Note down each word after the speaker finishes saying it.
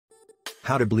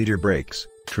How to bleed your brakes,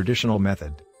 traditional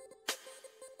method.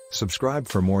 Subscribe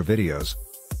for more videos.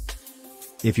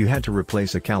 If you had to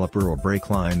replace a caliper or brake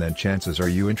line, then chances are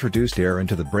you introduced air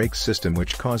into the brake system,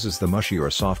 which causes the mushy or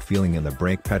soft feeling in the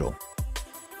brake pedal.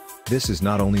 This is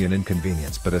not only an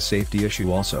inconvenience but a safety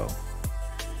issue also.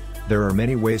 There are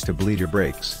many ways to bleed your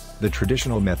brakes. The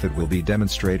traditional method will be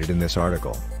demonstrated in this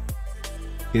article.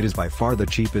 It is by far the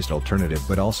cheapest alternative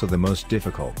but also the most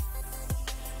difficult.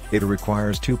 It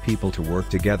requires two people to work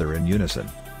together in unison.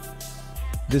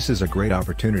 This is a great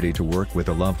opportunity to work with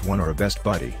a loved one or a best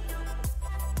buddy.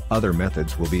 Other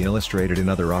methods will be illustrated in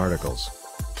other articles.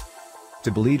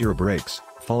 To bleed your brakes,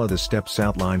 follow the steps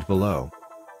outlined below.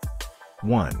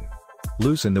 1.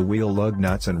 Loosen the wheel lug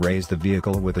nuts and raise the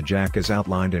vehicle with a jack as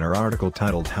outlined in our article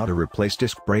titled How to Replace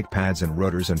Disc Brake Pads and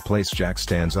Rotors and Place Jack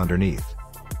Stands Underneath.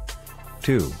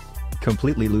 2.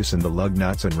 Completely loosen the lug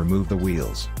nuts and remove the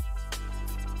wheels.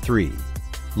 3.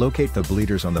 Locate the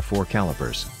bleeders on the 4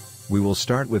 calipers. We will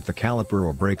start with the caliper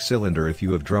or brake cylinder if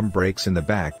you have drum brakes in the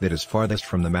back that is farthest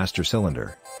from the master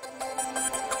cylinder.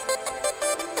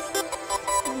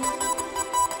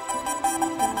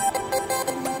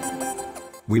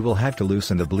 We will have to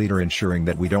loosen the bleeder, ensuring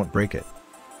that we don't break it.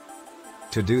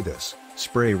 To do this,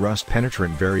 spray rust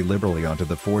penetrant very liberally onto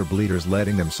the 4 bleeders,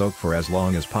 letting them soak for as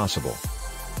long as possible.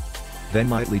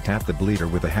 Then lightly tap the bleeder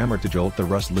with a hammer to jolt the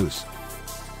rust loose.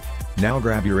 Now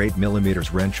grab your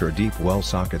 8mm wrench or deep well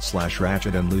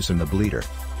socket/ratchet and loosen the bleeder.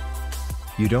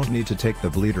 You don't need to take the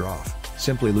bleeder off,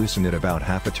 simply loosen it about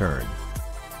half a turn.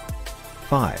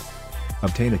 5.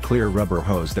 Obtain a clear rubber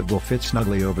hose that will fit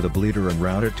snugly over the bleeder and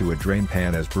route it to a drain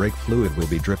pan, as brake fluid will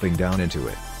be dripping down into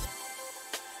it.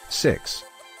 6.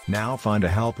 Now find a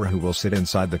helper who will sit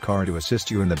inside the car to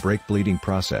assist you in the brake bleeding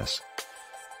process.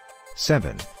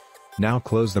 7. Now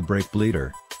close the brake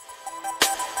bleeder.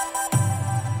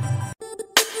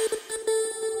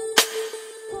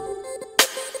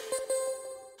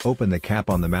 Open the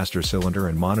cap on the master cylinder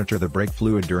and monitor the brake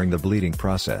fluid during the bleeding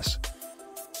process.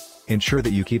 Ensure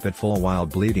that you keep it full while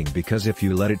bleeding, because if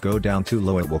you let it go down too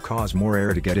low it will cause more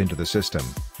air to get into the system,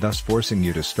 thus forcing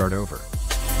you to start over.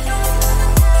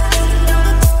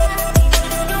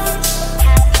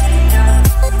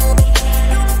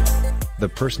 The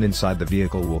person inside the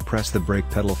vehicle will press the brake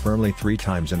pedal firmly 3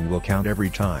 times and will count every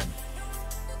time.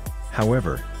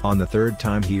 However, on the 3rd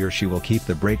time he or she will keep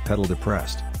the brake pedal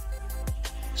depressed.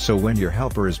 So when your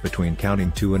helper is between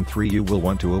counting 2 and 3 you will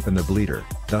want to open the bleeder,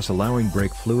 thus allowing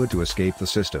brake fluid to escape the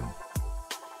system.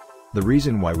 The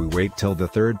reason why we wait till the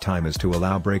 3rd time is to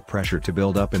allow brake pressure to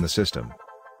build up in the system.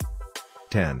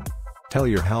 10. Tell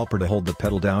your helper to hold the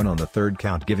pedal down on the 3rd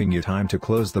count, giving you time to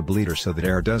close the bleeder so that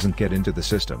air doesn't get into the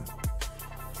system.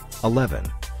 11.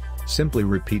 Simply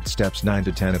repeat steps 9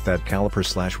 to 10 at that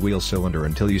caliper/wheel cylinder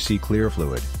until you see clear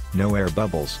fluid, no air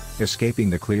bubbles, escaping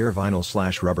the clear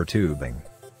vinyl/rubber tubing.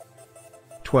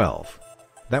 12.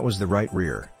 That was the right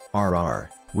rear, RR,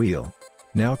 wheel.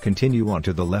 Now continue on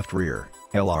to the left rear,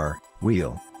 LR,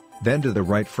 wheel. Then to the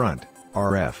right front,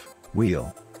 RF,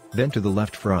 wheel. Then to the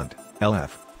left front,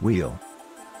 LF, wheel.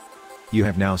 You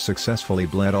have now successfully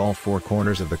bled all 4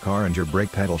 corners of the car, and your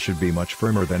brake pedal should be much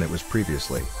firmer than it was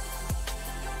previously.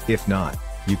 If not,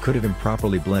 you could have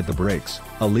improperly bled the brakes,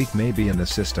 a leak may be in the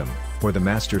system, or the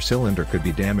master cylinder could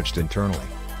be damaged internally.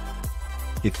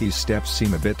 If these steps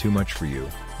seem a bit too much for you,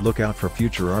 look out for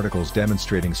future articles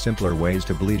demonstrating simpler ways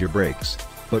to bleed your brakes,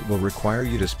 but will require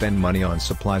you to spend money on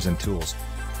supplies and tools.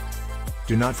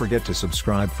 Do not forget to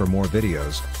subscribe for more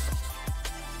videos.